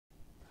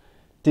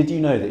Did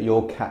you know that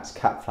your cat's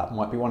cat flap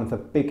might be one of the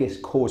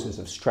biggest causes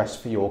of stress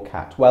for your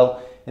cat?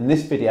 Well, in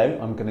this video,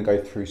 I'm going to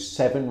go through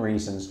 7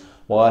 reasons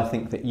why I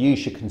think that you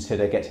should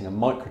consider getting a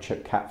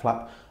microchip cat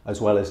flap, as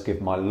well as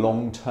give my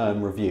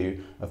long-term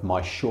review of my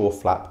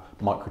Sureflap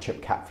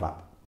microchip cat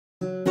flap.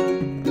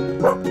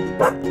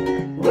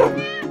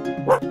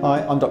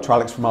 Hi, I'm Dr.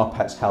 Alex from Our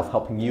Pets Health,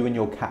 helping you and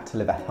your cat to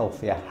live a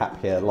healthier,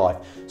 happier life.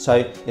 So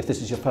if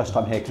this is your first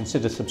time here,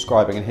 consider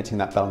subscribing and hitting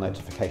that bell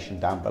notification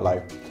down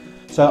below.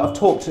 So I've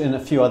talked in a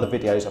few other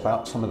videos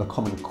about some of the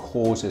common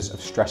causes of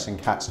stress in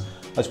cats,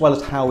 as well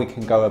as how we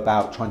can go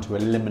about trying to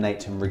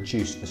eliminate and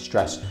reduce the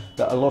stress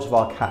that a lot of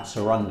our cats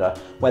are under,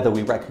 whether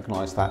we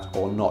recognise that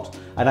or not.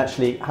 And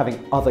actually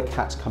having other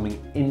cats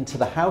coming into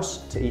the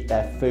house to eat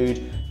their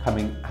food,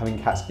 having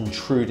cats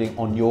intruding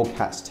on your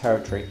cat's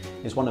territory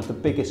is one of the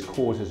biggest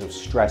causes of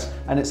stress.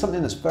 And it's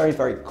something that's very,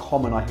 very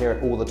common. I hear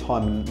it all the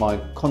time in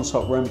my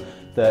consult room,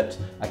 that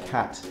a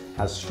cat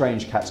has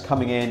strange cats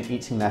coming in,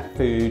 eating their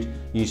food,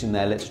 using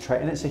their litter tray,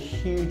 and it's a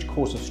huge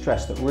cause of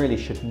stress that really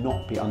should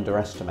not be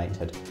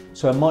underestimated.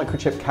 So a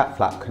microchip cat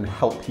flap can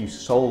help you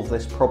solve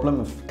this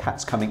problem of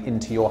cats coming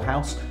into your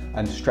house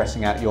and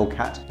stressing out your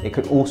cat. It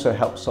could also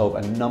help solve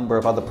a number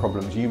of other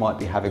problems you might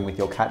be having with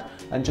your cat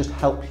and just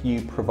help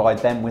you provide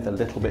them with a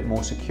little bit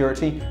more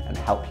security and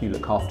help you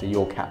look after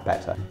your cat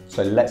better.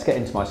 So let's get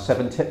into my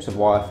 7 tips of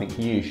why I think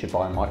you should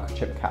buy a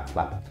microchip cat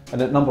flap.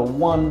 And at number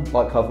 1,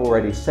 like I've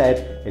already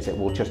said, is it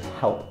will just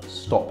help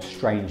stop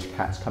strange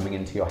cats coming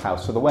into your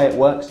house. So the way it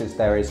works is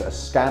there is a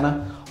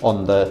scanner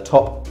on the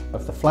top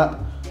of the flap.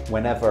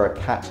 Whenever a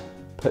cat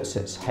puts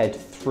its head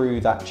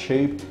through that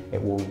tube,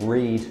 it will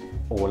read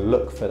or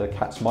look for the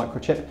cat's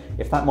microchip.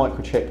 If that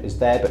microchip is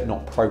there but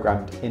not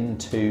programmed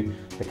into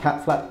the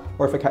cat flap,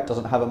 or if a cat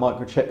doesn't have a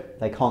microchip,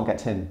 they can't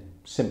get in.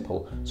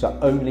 Simple. So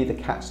only the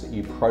cats that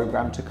you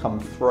program to come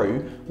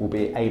through will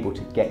be able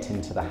to get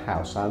into the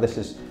house. Now this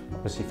is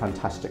obviously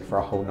fantastic for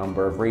a whole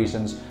number of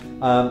reasons,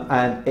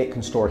 and it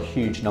can store a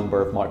huge number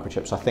of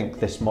microchips. I think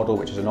this model,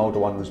 which is an older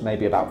one, was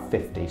maybe about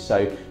 50.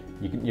 So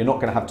you're not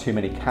going to have too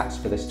many cats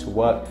for this to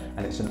work,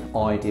 and it's an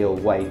ideal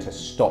way to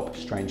stop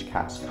strange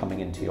cats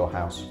coming into your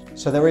house.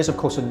 So there is of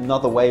course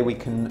another way we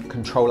can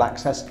control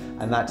access,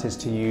 and that is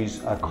to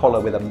use a collar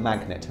with a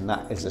magnet, and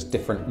that is a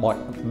different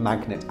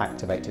magnet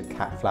activated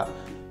cat flap.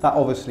 That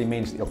obviously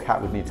means that your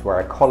cat would need to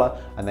wear a collar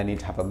and they need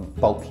to have a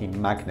bulky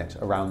magnet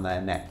around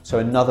their neck. So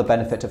another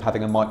benefit of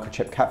having a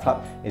microchip cat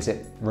flap is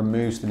it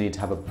removes the need to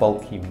have a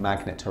bulky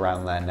magnet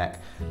around their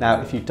neck.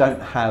 Now if you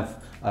don't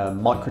have a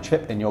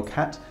microchip in your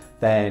cat,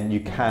 then you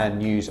can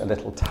use a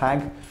little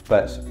tag,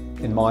 but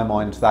in my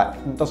mind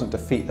that doesn't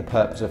defeat the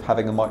purpose of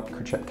having a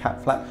microchip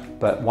cat flap,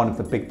 but one of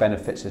the big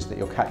benefits is that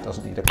your cat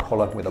doesn't need a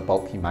collar with a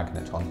bulky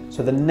magnet on.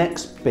 So the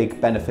next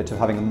big benefit of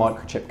having a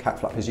microchip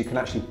cat flap is you can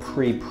actually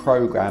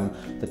pre-program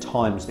the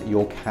times that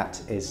your cat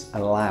is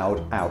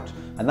allowed out,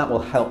 and that will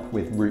help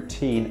with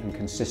routine and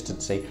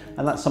consistency,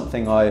 and that's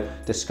something I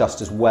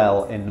discussed as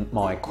well in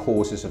my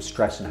causes of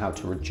stress and how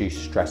to reduce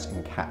stress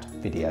in cat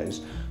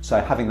videos. So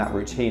having that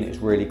routine is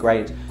really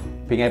great.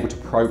 Being able to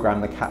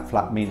program the cat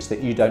flap means that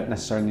you don't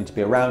necessarily need to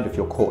be around if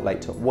you're caught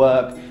late at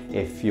work,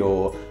 if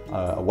you're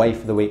away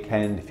for the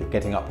weekend, if you're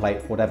getting up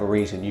late, for whatever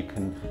reason, you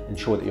can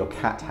ensure that your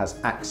cat has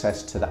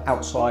access to the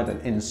outside and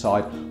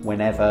inside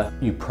whenever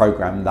you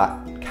program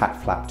that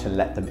cat flap to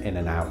let them in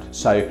and out.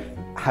 So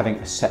having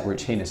a set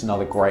routine is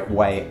another great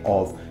way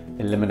of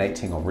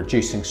eliminating or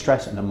reducing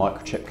stress, and a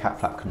microchip cat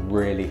flap can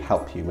really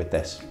help you with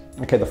this.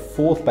 Okay, the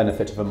 4th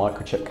benefit of a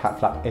microchip cat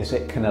flap is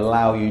it can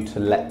allow you to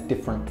let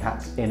different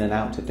cats in and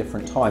out at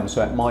different times.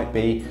 So it might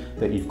be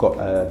that you've got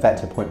a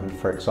vet appointment,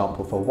 for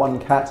example, for one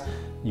cat.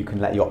 You can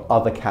let your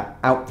other cat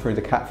out through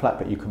the cat flap,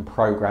 but you can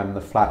program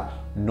the flap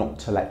not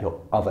to let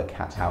your other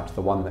cat out,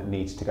 the one that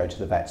needs to go to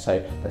the vet. So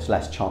there's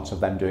less chance of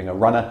them doing a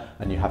runner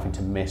and you having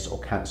to miss or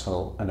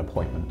cancel an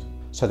appointment.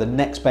 So the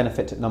next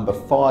benefit at number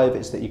 5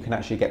 is that you can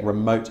actually get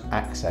remote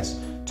access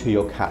to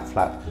your cat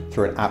flap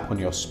through an app on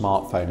your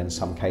smartphone in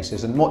some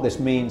cases. And what this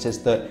means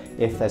is that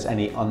if there's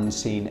any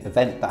unseen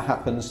event that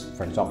happens,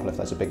 for example, if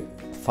there's a big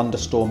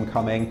thunderstorm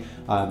coming,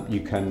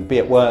 you can be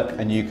at work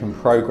and you can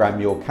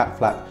program your cat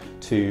flap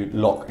to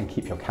lock and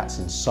keep your cats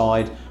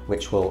inside,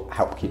 which will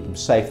help keep them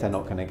safe. They're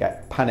not going to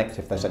get panicked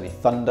if there's any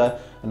thunder.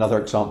 Another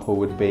example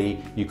would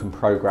be you can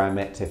program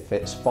it if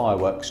it's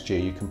fireworks due.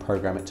 You can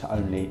program it to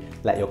only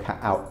let your cat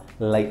out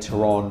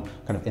later on,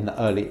 kind of in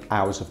the early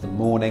hours of the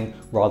morning,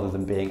 rather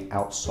than being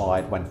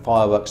outside when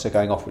fireworks are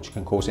going off, which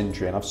can cause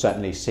injury. And I've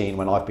certainly seen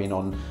when I've been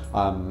on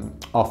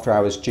after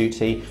hours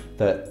duty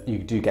that you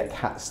do get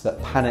cats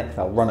that panic,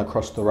 they'll run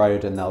across the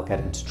road and they'll get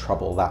into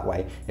trouble that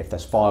way if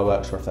there's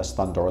fireworks or if there's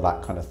thunder or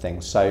that kind of thing.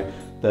 things. So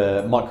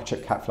the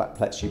Microchip Cat Flap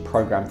lets you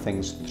program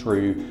things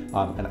through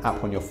an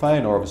app on your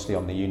phone or obviously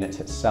on the unit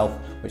itself,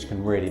 which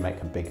can really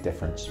make a big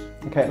difference.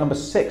 Okay, number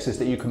 6 is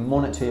that you can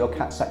monitor your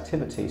cat's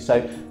activity.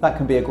 So that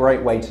can be a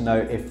great way to know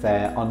if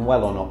they're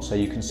unwell or not. So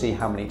you can see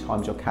how many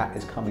times your cat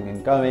is coming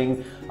and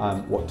going,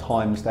 what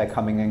times they're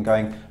coming and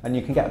going, and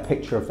you can get a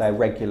picture of their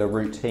regular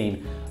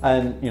routine.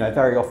 And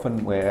very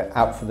often we're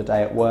out for the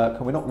day at work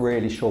and we're not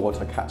really sure what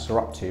our cats are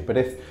up to. But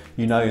if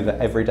you know that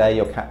every day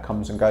your cat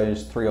comes and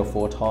goes 3 or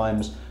 4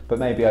 times, but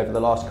maybe over the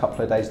last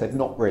couple of days they've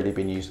not really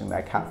been using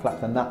their cat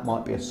flap, then that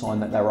might be a sign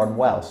that they're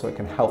unwell. So it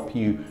can help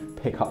you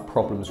pick up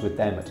problems with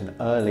them at an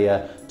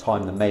earlier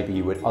time than maybe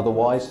you would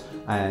otherwise.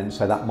 And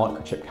so that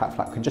Microchip Cat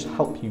Flap can just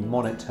help you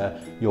monitor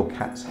your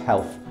cat's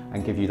health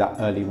and give you that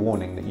early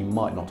warning that you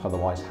might not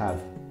otherwise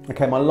have.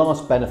 Okay, my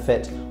last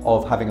benefit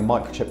of having a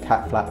Microchip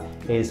Cat Flap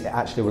is it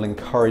actually will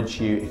encourage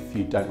you, if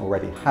you don't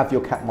already have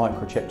your cat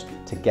microchipped,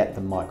 to get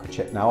the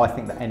microchip. Now, I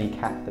think that any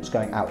cat that's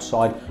going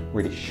outside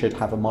really should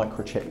have a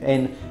microchip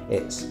in.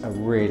 It's a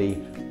really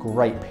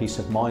great peace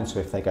of mind. So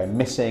if they go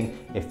missing,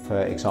 if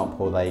for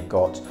example they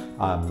got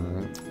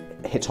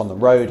hit on the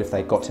road, if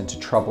they got into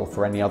trouble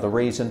for any other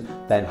reason,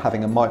 then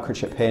having a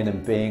microchip in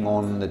and being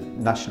on the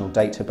national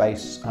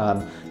database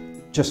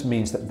just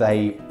means that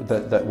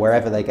that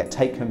wherever they get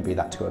taken, be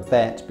that to a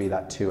vet, be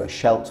that to a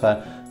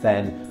shelter,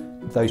 then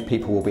those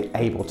people will be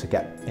able to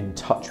get in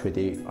touch with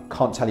you. I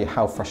can't tell you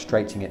how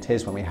frustrating it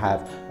is when we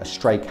have a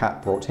stray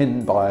cat brought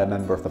in by a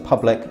member of the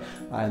public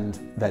and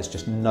there's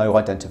just no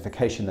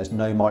identification, there's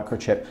no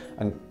microchip,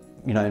 and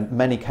in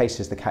many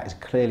cases the cat is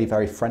clearly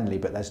very friendly,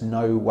 but there's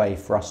no way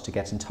for us to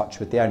get in touch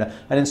with the owner.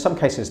 And in some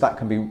cases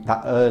that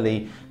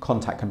early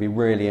contact can be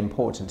really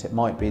important. It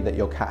might be that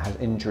your cat has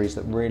injuries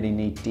that really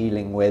need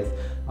dealing with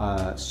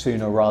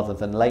sooner rather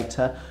than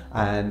later,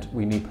 and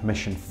we need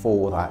permission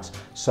for that.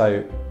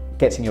 So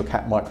getting your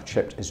cat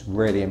microchipped is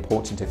really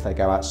important if they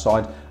go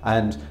outside,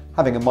 and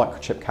having a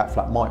Microchip Cat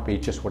Flap might be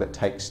just what it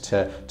takes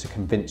to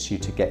convince you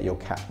to get your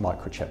cat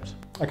microchipped.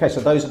 Okay,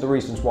 so those are the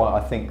reasons why I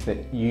think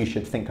that you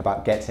should think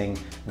about getting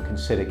and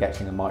consider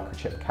getting a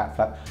Microchip Cat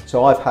Flap.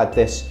 So I've had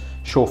this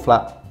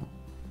Sureflap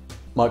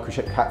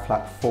Microchip Cat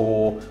Flap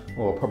for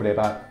probably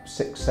about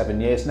 6-7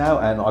 years now,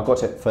 and I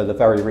got it for the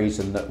very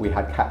reason that we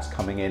had cats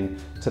coming in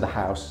to the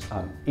house,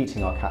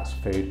 eating our cat's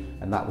food,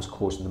 and that was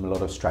causing them a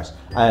lot of stress.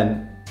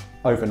 And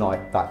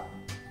overnight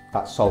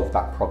that solved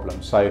that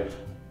problem. So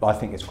I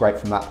think it's great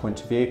from that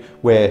point of view.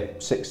 We're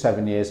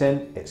 6-7 years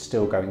in, it's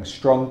still going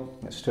strong,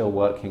 it's still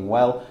working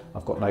well.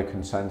 I've got no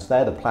concerns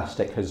there. The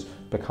plastic has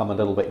become a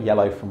little bit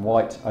yellow from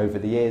white over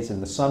the years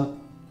in the sun,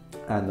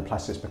 and the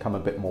plastic's become a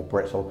bit more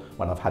brittle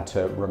when I've had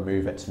to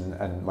remove it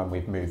and when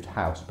we've moved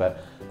house,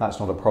 but that's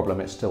not a problem.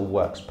 It still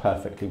works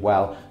perfectly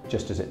well,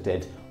 just as it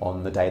did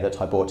on the day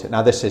that I bought it.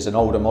 Now this is an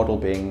older model,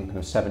 being kind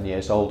of 7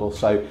 years old or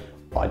so.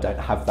 I don't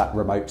have that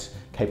remote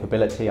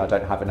capability, I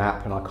don't have an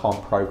app, and I can't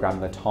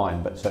program the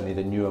time, but certainly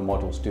the newer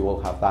models do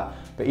all have that.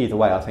 But either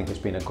way, I think it's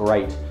been a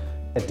great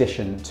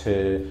addition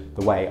to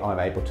the way I'm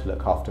able to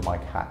look after my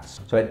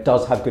cats. So it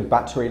does have good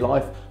battery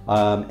life.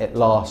 It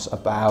lasts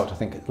I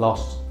think it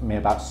lasts me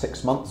about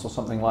 6 months or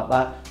something like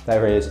that.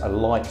 There is a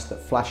light that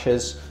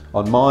flashes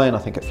on mine. I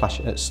think it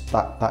flashes, it's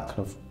that kind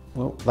of,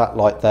 well, that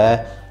light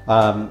there.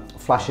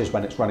 Flashes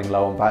when it's running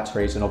low on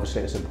batteries, and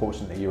obviously it's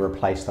important that you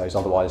replace those,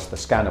 otherwise the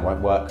scanner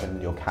won't work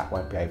and your cat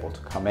won't be able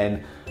to come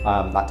in.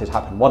 That did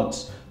happen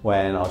once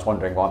when I was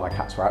wondering why my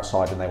cats were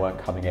outside and they weren't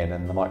coming in,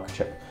 and the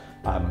Microchip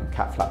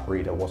Cat Flap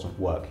reader wasn't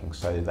working,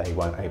 so they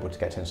weren't able to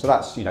get in. So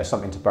that's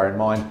something to bear in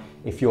mind.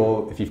 If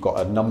you've got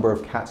a number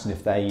of cats and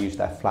if they use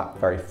their flap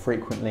very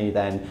frequently,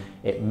 then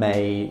it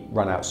may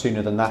run out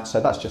sooner than that. So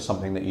that's just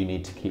something that you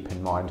need to keep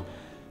in mind.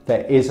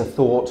 There is a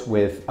thought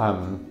with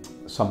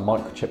some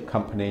microchip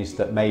companies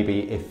that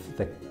maybe if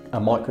a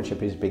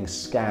microchip is being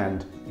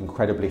scanned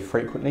incredibly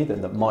frequently,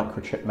 then the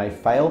microchip may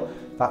fail.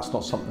 That's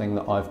not something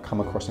that I've come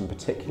across in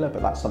particular,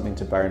 but that's something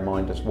to bear in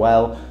mind as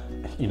well.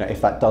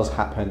 If that does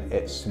happen,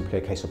 it's simply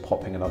a case of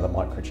popping another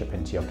microchip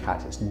into your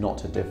cat. It's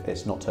not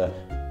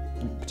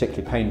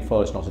particularly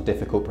painful, it's not a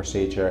difficult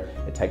procedure,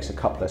 it takes a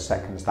couple of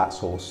seconds,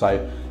 that's all.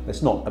 So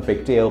it's not a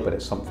big deal, but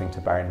it's something to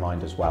bear in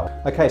mind as well.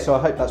 Okay, so I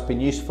hope that's been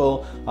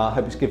useful. I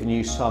hope it's given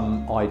you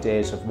some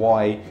ideas of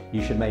why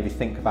you should maybe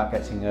think about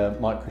getting a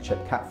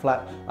Microchip Cat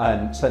Flap,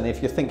 and certainly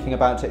if you're thinking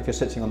about it, if you're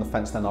sitting on the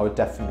fence, then I would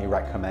definitely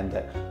recommend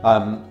it.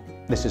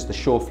 This is the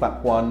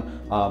Sureflap one.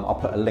 I'll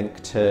put a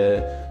link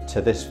to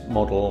this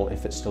model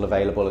if it's still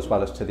available, as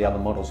well as to the other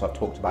models I've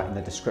talked about in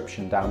the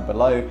description down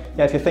below.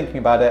 Yeah, if you're thinking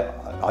about it,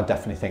 I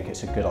definitely think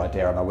it's a good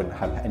idea and I wouldn't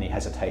have any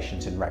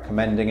hesitations in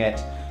recommending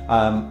it.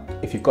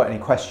 If you've got any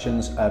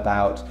questions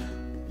about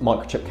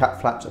Microchip Cat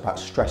Flaps, about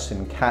stress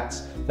in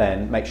cats,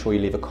 then make sure you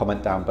leave a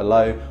comment down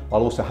below.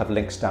 I'll also have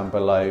links down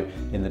below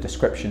in the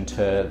description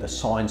to the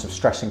signs of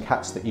stress in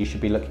cats that you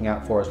should be looking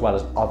out for, as well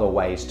as other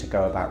ways to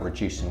go about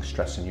reducing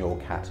stress in your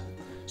cat.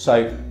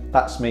 So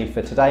that's me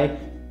for today.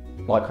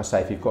 Like I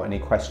say, if you've got any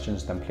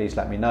questions, then please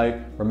let me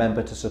know.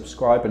 Remember to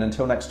subscribe, and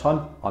until next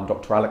time, I'm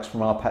Dr. Alex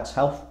from Our Pets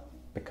Health,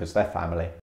 because they're family.